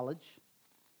 not knowledge.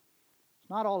 It's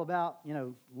not all about,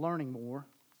 learning more,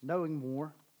 knowing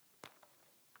more.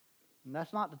 And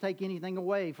that's not to take anything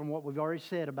away from what we've already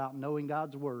said about knowing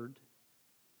God's Word.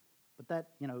 But that,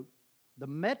 the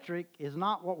metric is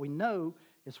not what we know,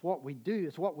 it's what we do,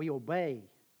 it's what we obey.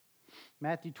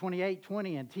 Matthew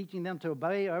 28:20, and teaching them to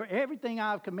obey everything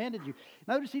I've commanded you.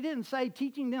 Notice he didn't say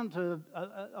teaching them to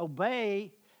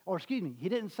obey, he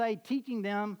didn't say teaching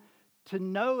them to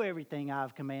know everything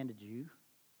I've commanded you.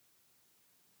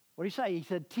 What did he say? He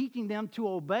said teaching them to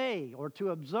obey or to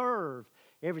observe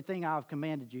everything I've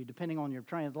commanded you, depending on your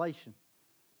translation.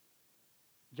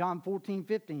 John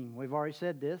 14:15, we've already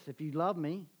said this. If you love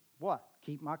me, what?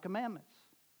 Keep my commandments.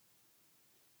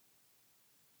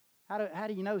 How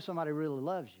do you know somebody really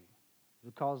loves you?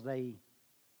 Because they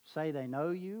say they know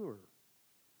you or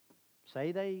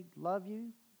say they love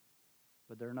you,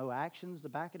 but there are no actions to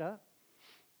back it up?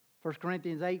 1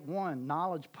 Corinthians 8:1,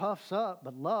 knowledge puffs up,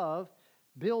 but love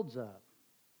builds up.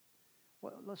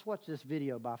 Well, let's watch this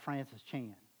video by Francis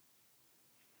Chan.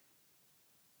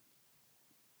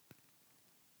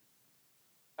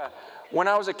 When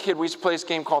I was a kid, we used to play this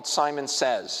game called Simon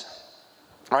Says.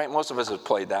 All right, most of us have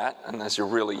played that, unless you're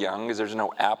really young, because there's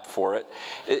no app for it.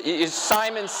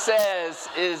 Simon Says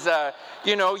is,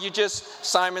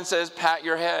 Simon says, pat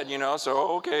your head,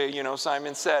 so okay,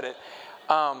 Simon said it.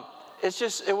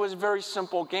 It was a very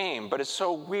simple game, but it's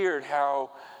so weird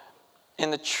how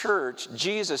in the church,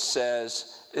 Jesus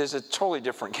says is a totally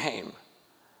different game.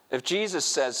 If Jesus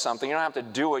says something, you don't have to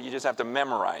do it, you just have to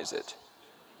memorize it.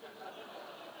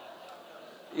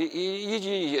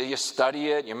 You study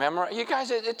it, you memorize. You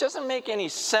guys, it doesn't make any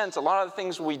sense, a lot of the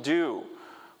things we do.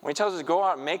 When he tells us to go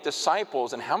out and make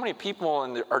disciples, and how many people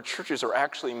in our churches are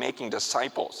actually making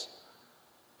disciples?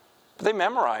 But they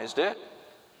memorized it.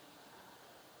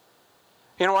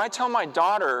 When I tell my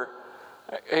daughter,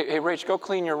 hey, Rach, go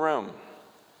clean your room.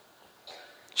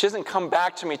 She doesn't come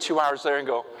back to me 2 hours later and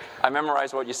go, I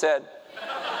memorized what you said.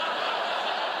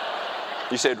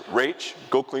 You said, Rach,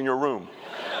 go clean your room.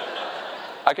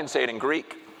 I can say it in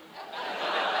Greek.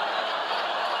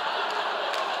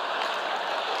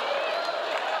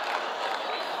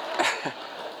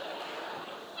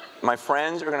 My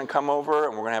friends are going to come over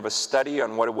and we're going to have a study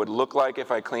on what it would look like if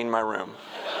I cleaned my room.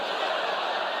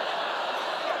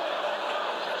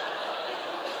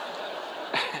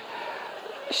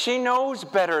 She knows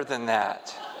better than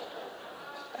that.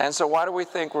 And so why do we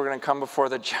think we're going to come before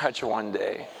the judge one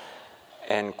day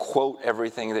and quote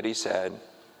everything that he said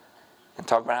and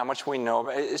talk about how much we know?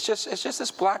 It's just this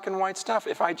black and white stuff.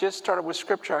 If I just started with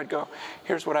Scripture, I'd go,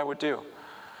 here's what I would do.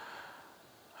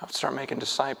 I would start making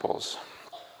disciples.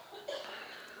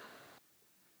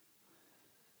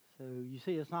 So you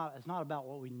see, it's not about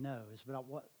what we know. It's about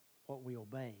what we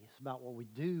obey. It's about what we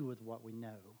do with what we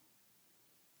know.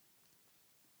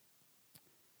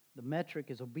 The metric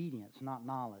is obedience, not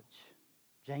knowledge.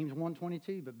 James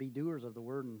 1:22, but be doers of the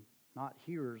word and not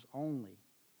hearers only.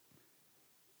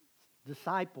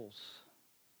 Disciples,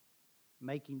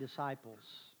 making disciples.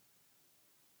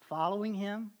 Following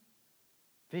him,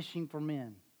 fishing for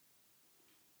men.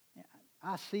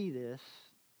 I see this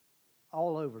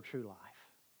all over True Life.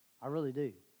 I really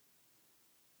do.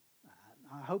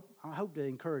 I hope to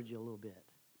encourage you a little bit.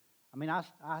 I mean,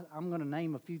 I'm going to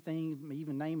name a few things,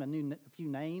 even name a few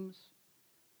names,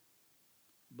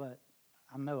 but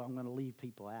I know I'm going to leave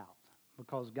people out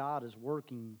because God is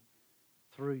working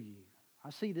through you. I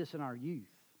see this in our youth.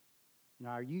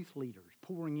 our youth leaders,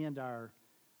 pouring into our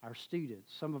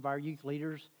students. Some of our youth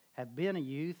leaders have been a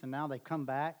youth, and now they come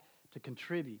back to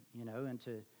contribute, and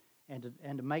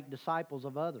to make disciples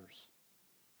of others.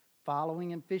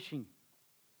 Following and fishing.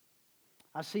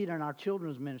 I see it in our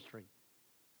children's ministry.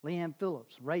 Leanne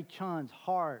Phillips, Ray Chun's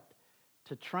heart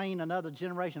to train another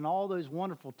generation. All those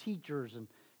wonderful teachers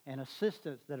and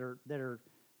assistants that are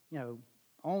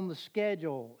on the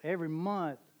schedule every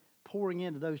month, pouring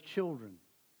into those children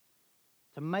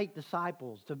to make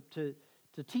disciples, to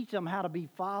teach them how to be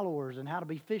followers and how to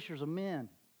be fishers of men.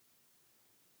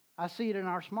 I see it in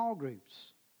our small groups.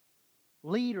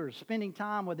 Leaders spending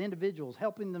time with individuals,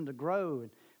 helping them to grow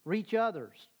and reach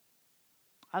others.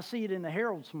 I see it in the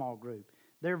Herald small group.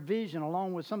 Their vision,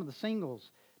 along with some of the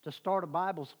singles, to start a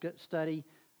Bible study.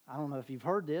 I don't know if you've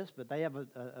heard this, but they have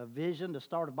a vision to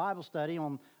start a Bible study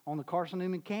on the Carson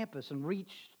Newman campus and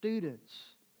reach students.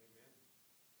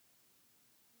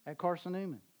 Amen. At Carson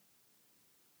Newman.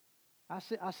 I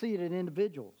see it in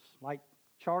individuals, like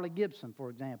Charlie Gibson, for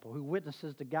example, who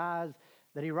witnesses to guys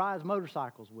that he rides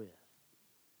motorcycles with.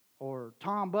 Or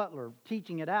Tom Butler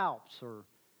teaching at Alps, or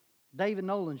David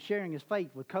Nolan sharing his faith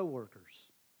with coworkers.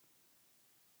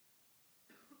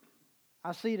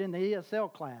 I see it in the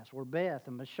ESL class where Beth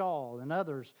and Michelle and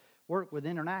others work with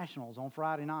internationals on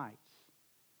Friday nights.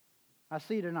 I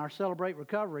see it in our Celebrate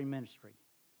Recovery ministry,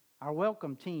 our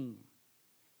Welcome team,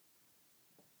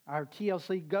 our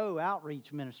TLC Go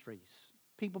outreach ministries.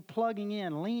 People plugging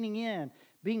in, leaning in,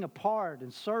 being a part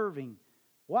and serving.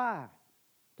 Why?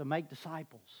 To make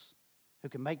disciples who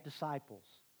can make disciples,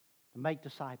 to make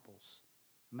disciples,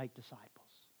 make disciples.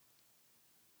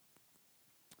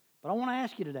 But I want to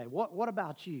ask you today, what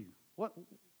about you? What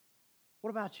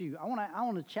about you? I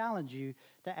want to challenge you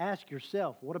to ask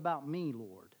yourself, what about me,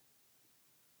 Lord?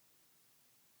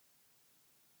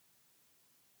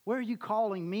 Where are you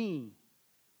calling me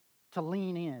to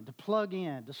lean in, to plug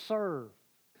in, to serve?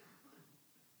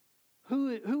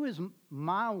 Who is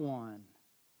my one,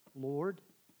 Lord,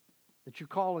 that you're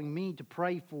calling me to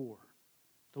pray for,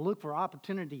 to look for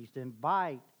opportunities, to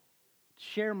invite, to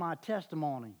share my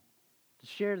testimony, to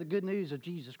share the good news of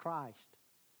Jesus Christ?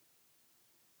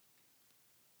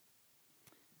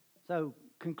 So,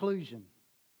 conclusion.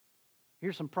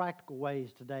 Here's some practical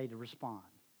ways today to respond.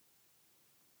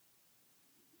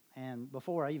 And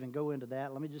before I even go into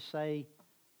that, let me just say,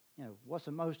 what's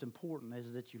the most important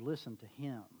is that you listen to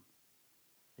Him,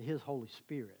 to His Holy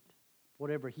Spirit,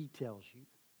 whatever He tells you.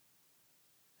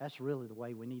 That's really the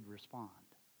way we need to respond.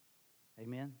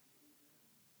 Amen?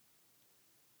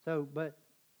 So,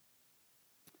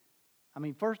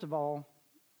 first of all,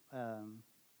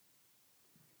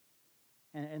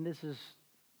 and this is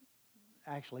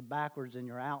actually backwards in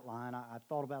your outline. I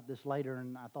thought about this later,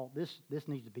 and I thought this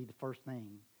needs to be the first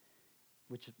thing,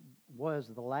 which was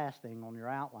the last thing on your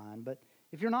outline. But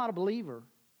if you're not a believer,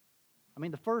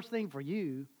 the first thing for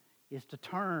you is to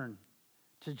turn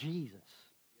to Jesus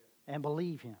and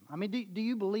believe Him. Do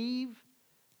you believe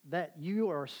that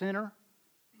you are a sinner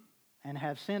and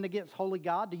have sinned against holy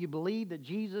God? Do you believe that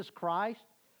Jesus Christ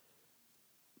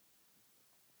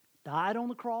died on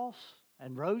the cross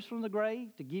and rose from the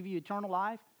grave to give you eternal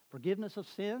life, forgiveness of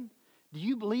sin? Do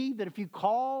you believe that if you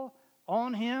call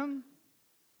on Him,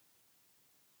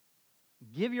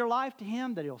 give your life to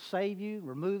Him, that He'll save you,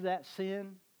 remove that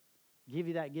sin, give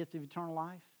you that gift of eternal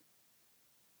life?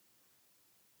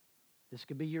 This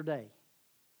could be your day.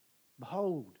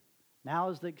 Behold, now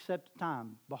is the accepted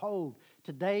time. Behold,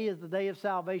 today is the day of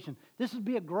salvation. This would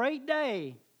be a great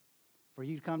day for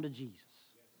you to come to Jesus.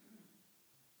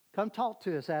 Come talk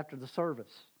to us after the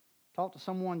service. Talk to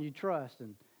someone you trust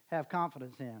and have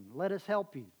confidence in. Let us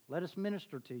help you. Let us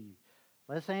minister to you.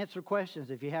 Let us answer questions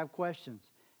if you have questions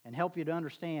and help you to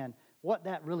understand what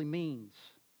that really means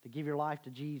to give your life to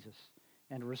Jesus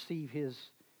and to receive His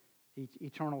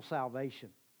eternal salvation.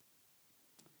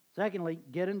 Secondly,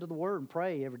 get into the Word and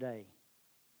pray every day.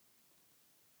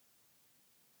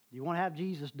 Do you want to have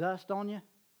Jesus dust on you?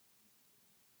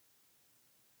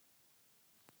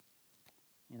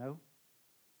 You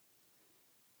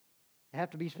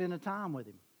have to be spending time with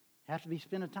Him. You have to be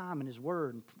spending time in His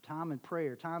Word, time in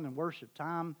prayer, time in worship,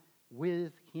 time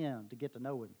with Him to get to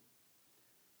know Him.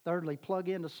 Thirdly, plug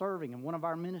into serving in one of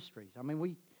our ministries.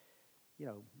 We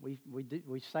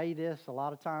say this a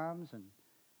lot of times, and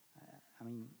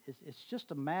it's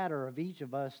just a matter of each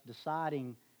of us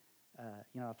deciding,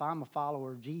 if I'm a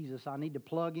follower of Jesus, I need to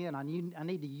plug in. I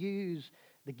need to use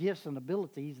the gifts and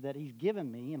abilities that He's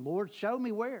given me, and Lord, show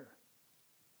me where.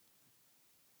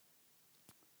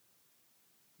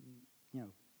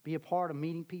 Be a part of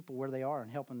meeting people where they are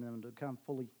and helping them to become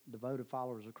fully devoted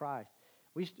followers of Christ.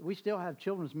 We still have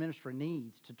children's ministry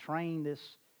needs to train this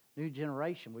new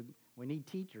generation. We need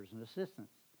teachers and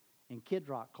assistants in Kid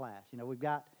Rock class. We've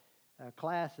got a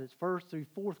class that's 1st through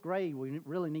 4th grade. We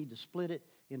really need to split it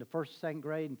into 1st, 2nd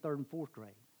grade, and 3rd and 4th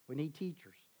grade. We need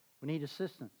teachers. We need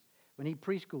assistants. We need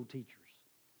preschool teachers.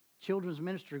 Children's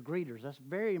ministry greeters. That's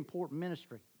very important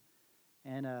ministry.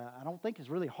 And I don't think it's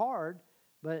really hard,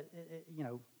 but,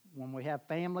 when we have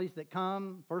families that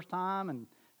come first time and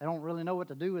they don't really know what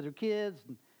to do with their kids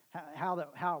and how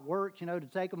it works, to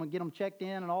take them and get them checked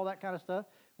in and all that kind of stuff,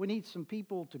 we need some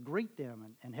people to greet them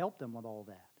and help them with all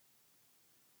that.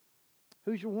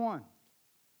 Who's your one?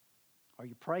 Are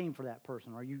you praying for that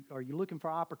person? Are you looking for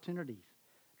opportunities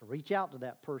to reach out to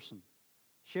that person?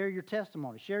 Share your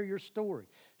testimony. Share your story.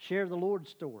 Share the Lord's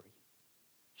story.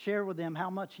 Share with them how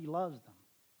much He loves them.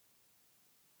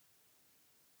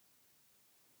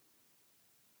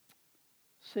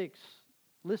 Six,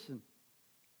 listen.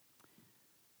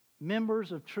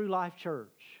 Members of True Life Church,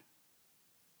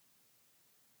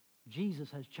 Jesus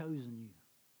has chosen you.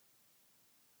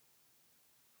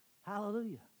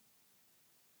 Hallelujah.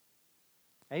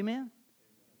 Amen?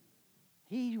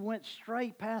 He went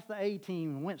straight past the A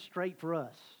team and went straight for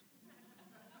us.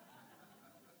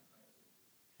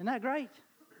 Isn't that great?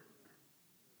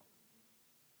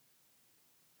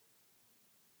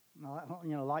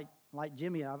 Like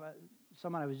Jimmy,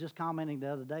 somebody was just commenting the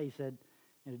other day, said,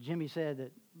 Jimmy said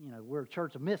that, we're a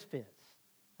church of misfits.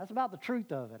 That's about the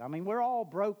truth of it. I mean, we're all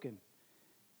broken.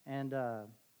 And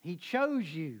He chose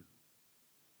you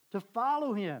to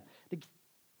follow Him, to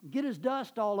get His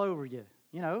dust all over you,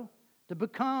 to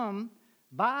become,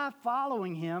 by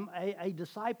following Him, a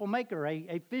disciple maker,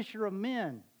 a fisher of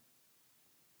men.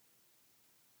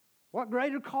 What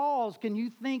greater cause can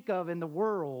you think of in the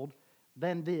world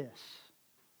than this?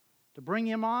 To bring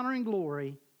Him honor and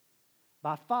glory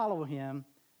by following Him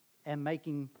and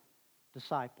making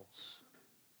disciples,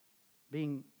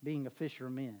 being a fisher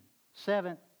of men.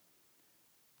 7,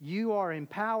 you are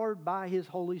empowered by His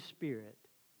Holy Spirit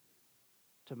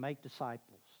to make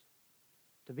disciples,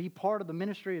 to be part of the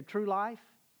ministry of True Life,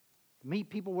 to meet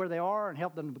people where they are and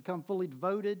help them to become fully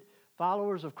devoted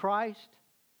followers of Christ.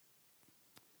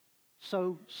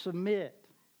 So submit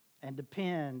and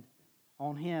depend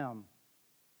on Him.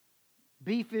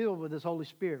 Be filled with His Holy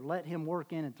Spirit. Let Him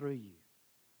work in and through you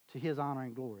to His honor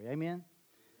and glory. Amen?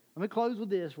 Let me close with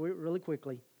this really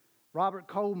quickly. Robert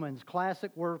Coleman's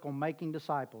classic work on making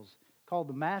disciples, called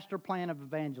The Master Plan of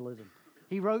Evangelism.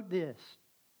 He wrote this: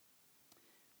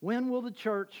 when will the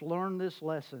church learn this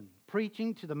lesson?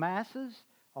 Preaching to the masses,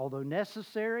 although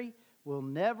necessary, will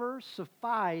never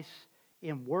suffice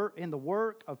in the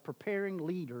work of preparing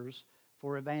leaders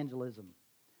for evangelism.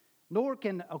 Nor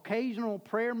can occasional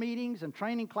prayer meetings and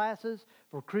training classes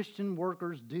for Christian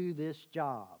workers do this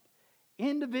job.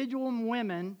 Individual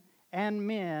women and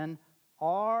men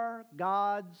are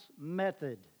God's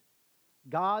method.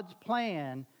 God's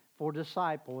plan for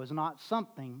disciple is not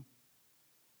something,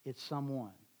 it's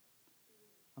someone.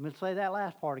 I'm going to say that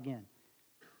last part again.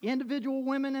 Individual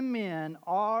women and men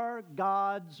are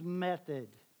God's method.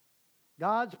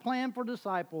 God's plan for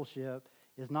discipleship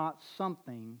is not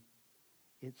something,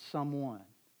 it's someone.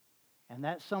 And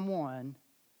that someone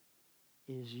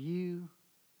is you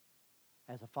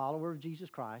as a follower of Jesus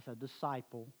Christ, a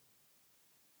disciple,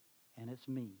 and it's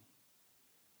me.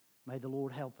 May the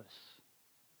Lord help us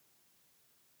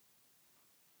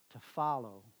to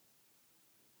follow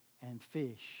and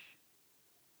fish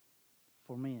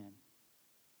for men,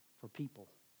 for people.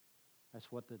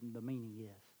 That's what the meaning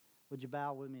is. Would you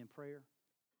bow with me in prayer?